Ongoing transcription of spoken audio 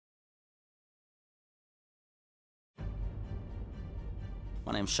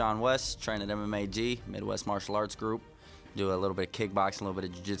My name's Shawn West, train at MMAG, Midwest Martial Arts Group. Do a little bit of kickboxing, a little bit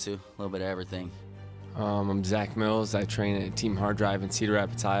of jiu-jitsu, a little bit of everything. I'm Zach Mills. I train at Team Hard Drive in Cedar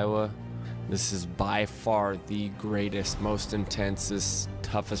Rapids, Iowa. This is by far the greatest, most intensest,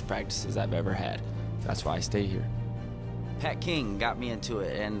 toughest practices I've ever had. That's why I stay here. Pat King got me into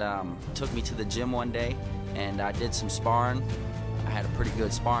it and took me to the gym one day, and I did some sparring. I had a pretty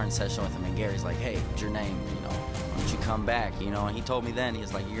good sparring session with him, and Gary's like, "Hey, what's your name? You know, why don't you come back?" You know, and he told me then, he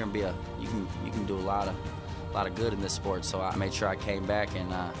was like, "You're gonna be you can do a lot of good in this sport." So I made sure I came back,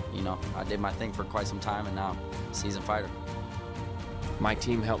 and you know, I did my thing for quite some time, and now I'm a seasoned fighter. My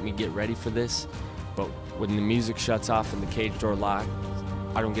team helped me get ready for this, but when the music shuts off and the cage door locks,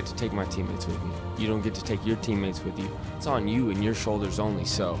 I don't get to take my teammates with me. You don't get to take your teammates with you. It's on you and your shoulders only.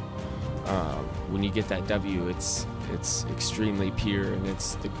 So when you get that W, it's extremely pure, and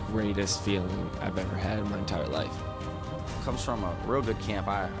it's the greatest feeling I've ever had in my entire life. Comes from a real good camp.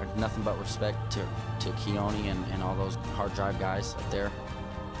 I have nothing but respect to Keone and all those hard drive guys up there.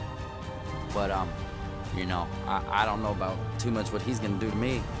 But you know, I don't know about too much what he's gonna do to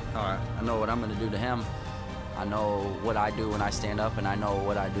me. I know what I'm gonna do to him. I know what I do when I stand up, and I know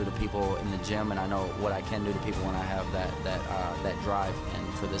what I do to people in the gym, and I know what I can do to people when I have that drive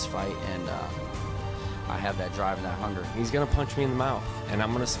and for this fight, and I have that drive and that hunger. He's gonna punch me in the mouth, and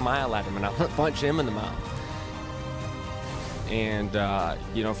I'm gonna smile at him, and I'm gonna punch him in the mouth. And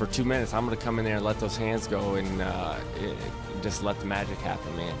you know, for 2 minutes, I'm gonna come in there and let those hands go, and just let the magic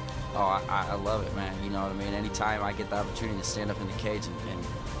happen, man. Oh, I love it, man. You know what I mean? Anytime I get the opportunity to stand up in the cage and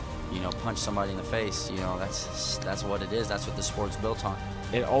you know, punch somebody in the face, you know, that's what it is. That's what the sport's built on.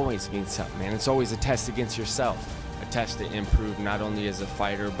 It always means something, man. It's always a test against yourself, a test to improve not only as a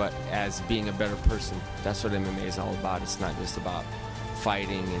fighter, but as being a better person. That's what MMA is all about. It's not just about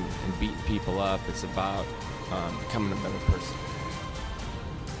fighting and beating people up. It's about becoming a better person.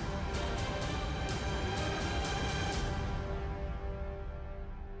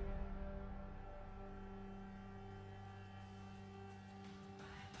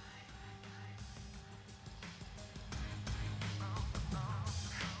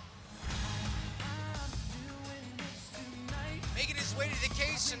 Making his way to the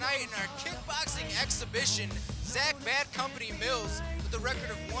cage tonight in our kickboxing exhibition, Zach Bad Company Mills with a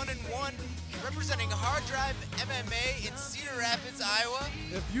record of 1-1, representing Hard Drive MMA in Cedar Rapids, Iowa.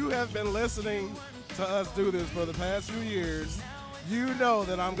 If you have been listening to us do this for the past few years, you know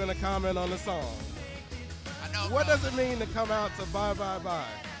that I'm going to comment on the song. I know. What does it mean to come out to bye, bye, bye?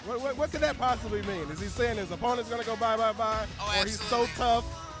 What could that possibly mean? Is he saying his opponent's going to go bye, bye, bye? Oh, or he's so tough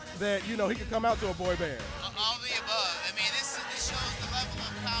that, you know, he could come out to a boy band? All the above. I mean, this shows the level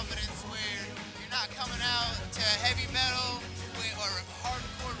of confidence where you're not coming out to heavy metal or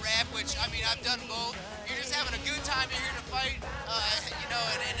hardcore rap, which, I mean, I've done both. You're just having a good time. You're here to fight, you know,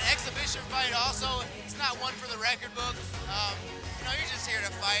 and an exhibition fight also. It's not one for the record book. You know, you're just here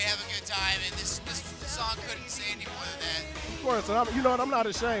to fight, have a good time, and this song couldn't say any more than that. Of course, and you know what, I'm not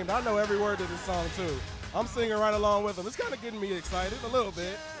ashamed. I know every word of this song, too. I'm singing right along with him. It's kind of getting me excited, a little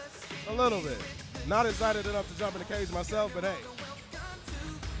bit. A little bit. Not excited enough to jump in the cage myself, but hey.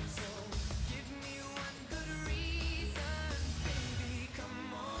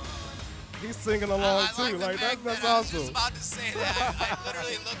 He's singing along too. Like that's awesome. I was just about to say that. I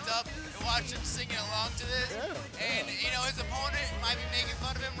literally looked up and watched him singing along to this. Yeah. And you know, his opponent might be making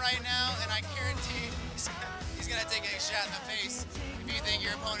fun of him right now, and I guarantee he's gonna take a shot in the face if you think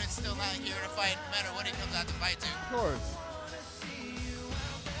your opponent's still not here to fight, no matter what he comes out to fight to. Of course.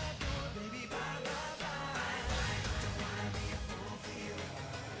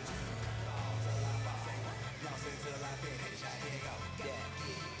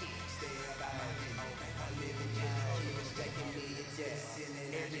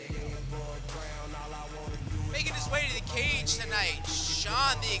 Making his way to the cage tonight,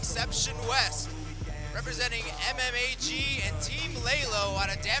 Shawn the Exception West, representing MMAG and Team Lalo out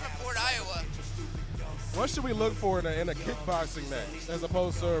of Davenport, Iowa. What should we look for in a kickboxing match as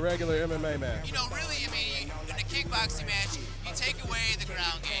opposed to a regular MMA match? You know, really, I mean, in a kickboxing match, you take away the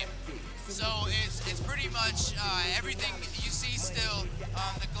ground game. So it's pretty much everything you see still.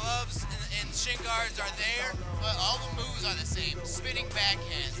 The gloves and shin guards are there, but all the moves are the same. Spinning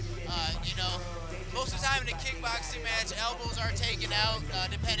backhands, you know. Most of the time in a kickboxing match, elbows are taken out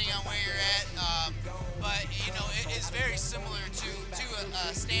depending on where you're at. But, you know, it is very similar to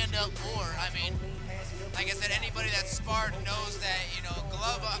a stand-up war. I mean, like I said, anybody that's sparred knows that, you know,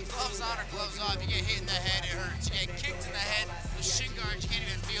 gloves on or gloves off, you get hit in the head, it hurts. You get kicked in the head, the shin guards, you can't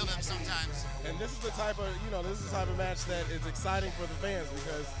even feel them sometimes. And this is the type of, you know, this is the type of match that is exciting for the fans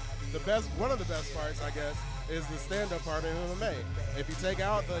because one of the best parts, I guess, is the stand-up part in MMA. If you take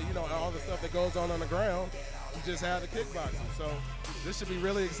out the, all the stuff that goes on the ground, you just have the kickboxing. So this should be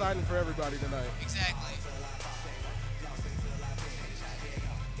really exciting for everybody tonight. Exactly.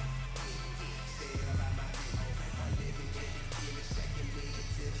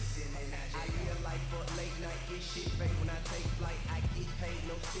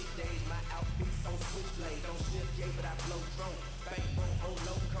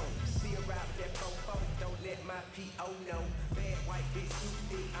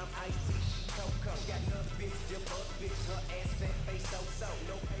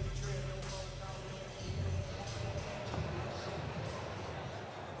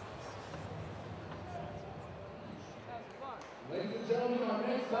 Ladies and gentlemen, our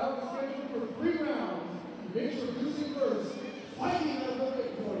next bout is scheduled for 3 rounds. Introducing first, fighting out of the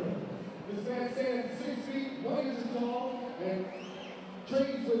ring corner. This man stands 6 feet, 1 inch tall, and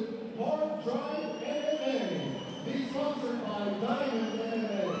trains with Hard Drive MMA. He's sponsored by Diamond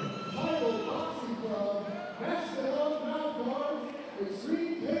MMA, Title Boxing Club, Master of Mount Guards,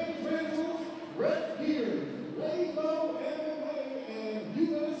 Extreme Pain Rentals, Red Gear, Lay Low MMA, and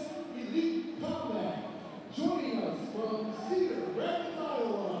U.S. Elite Combat. Joining us from Cedar Rapids,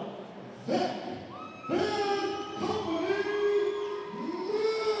 Iowa, Zach and Company Mills.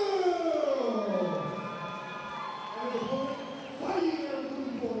 And his opponent, fighting out of the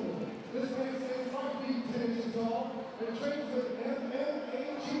blue corner. This man stands 5 feet 10 inches tall and trains with MMAG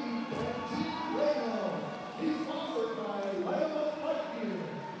and Team Lego. He's sponsored by Lego Fight Gear,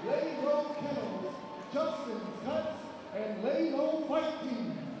 Lego Kennels, Justin's Cuts, and Lego Fight Team.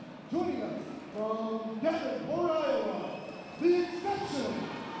 Joining us from Davenport, Iowa, the exception,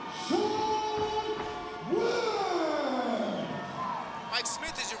 Shawn. Mike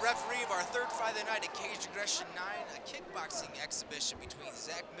Smith is your referee of our third fight of the night at Cage Aggression 9, a kickboxing exhibition between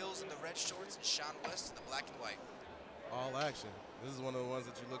Zach Mills in the red shorts and Shawn West in the black and white. All action. This is one of the ones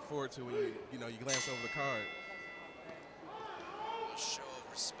that you look forward to when you glance over the card. A show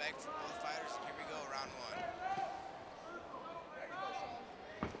of respect for both fighters, and here we go, round 1.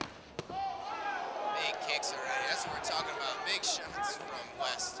 Big kicks already. That's what we're talking about. Big shots from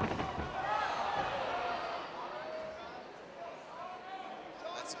West.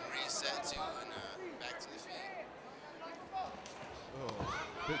 Let's reset to and back to the feet. Oh,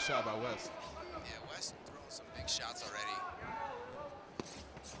 big shot by West. Yeah, West throwing some big shots already.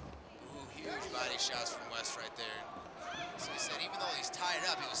 Ooh, huge body shots from West right there. So he said even though he's tied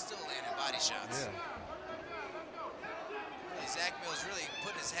up, he was still landing body shots. Yeah. And Zach Mills really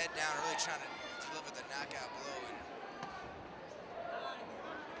putting his head down, really trying to deliver the knockout blow. And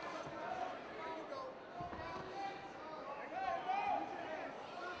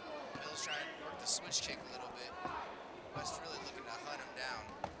Mills trying to work the switch kick a little bit. West really looking to hunt him down.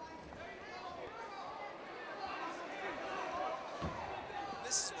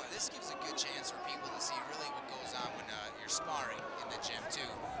 This gives a good chance for people to see really what goes on when you're sparring in the gym too.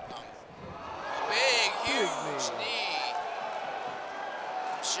 Big, huge knee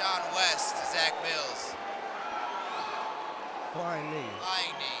from Shawn West to Zach Mills. Flying knee.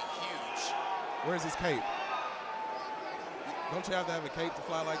 Flying knee, huge. Where's his cape? Don't you have to have a cape to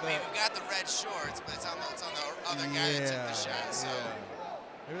fly like I mean, that? we've got the red shorts, but it's on the other guy that took the shot. So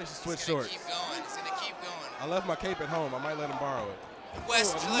maybe they should switch he's shorts. gonna keep going. He's gonna keep going. I left my cape at home. I might let him borrow it.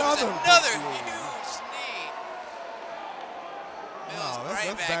 West Oh, delivers another huge knee. Mills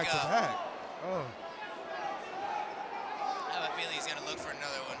right back up. to back. Oh, I have a feeling he's gonna look for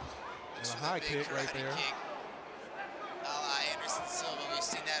another one. Looks and a for the high big kick right karate there. kick. A la Anderson Silva, we've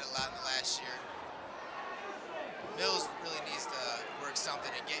seen that a lot in the last year. Mills really needs to work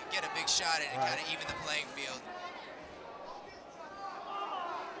something and get a big shot in and kind of even the playing field.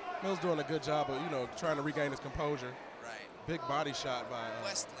 Mills doing a good job of, trying to regain his composure. Right. Big body shot by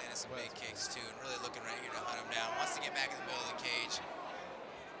West landed some big kicks too, and really looking right here to hunt him down. Wants to get back in the middle of the cage.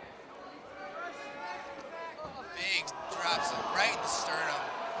 Big drops him right in the sternum.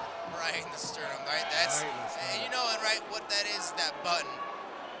 Right in the sternum. Right. That's and right what that is, that button.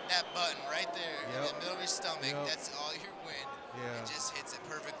 That button right there in the middle of your stomach. That's all your win. Yeah. It just hits it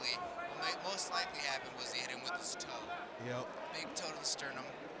perfectly. What most likely happened was he hit him with his toe. Yep. Big toe to the sternum.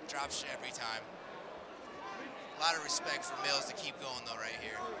 Drops you every time. A lot of respect for Mills to keep going though right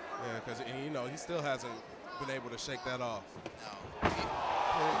here. Yeah, because he still hasn't been able to shake that off. No.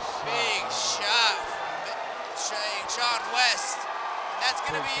 Big shot from Shawn West. And that's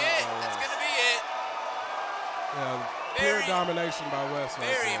gonna be it. That's gonna be it. Yeah, pure domination by West.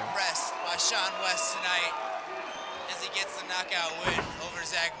 Very impressed by Shawn West tonight as he gets the knockout win over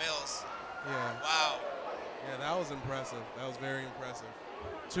Zach Mills. Yeah. Wow. Yeah, that was impressive. That was very impressive.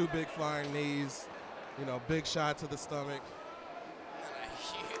 2 big flying knees, you know, big shot to the stomach.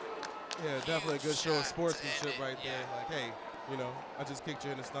 Yeah, definitely a good show of sportsmanship right there. Like, hey, you know, I just kicked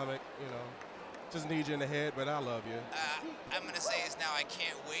you in the stomach, you know. Just need you in the head, but I love you. I'm going to say is now I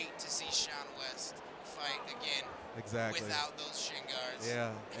can't wait to see Shawn West fight again. Exactly. Without those shin guards.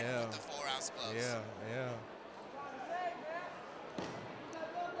 Yeah, yeah. With the 4-ounce gloves. Yeah, yeah.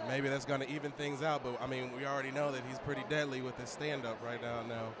 Maybe that's going to even things out, but I mean, we already know that he's pretty deadly with his stand-up right now.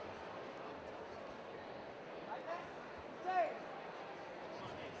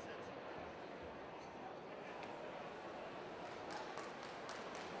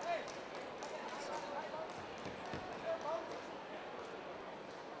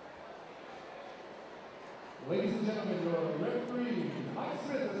 Ladies and gentlemen, your referee, Mike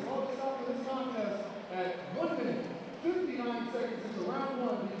Smith, has called us out for this contest at 1 minute, 59 seconds into round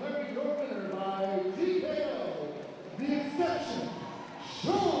 1, declaring your winner by TKO, the exception,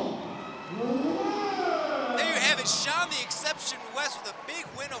 Shawn West! There you have it, Shawn the Exception West with a big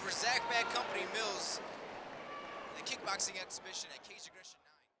win over Zach Bad Company Mills. The kickboxing exhibition at Cage Aggression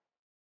 9.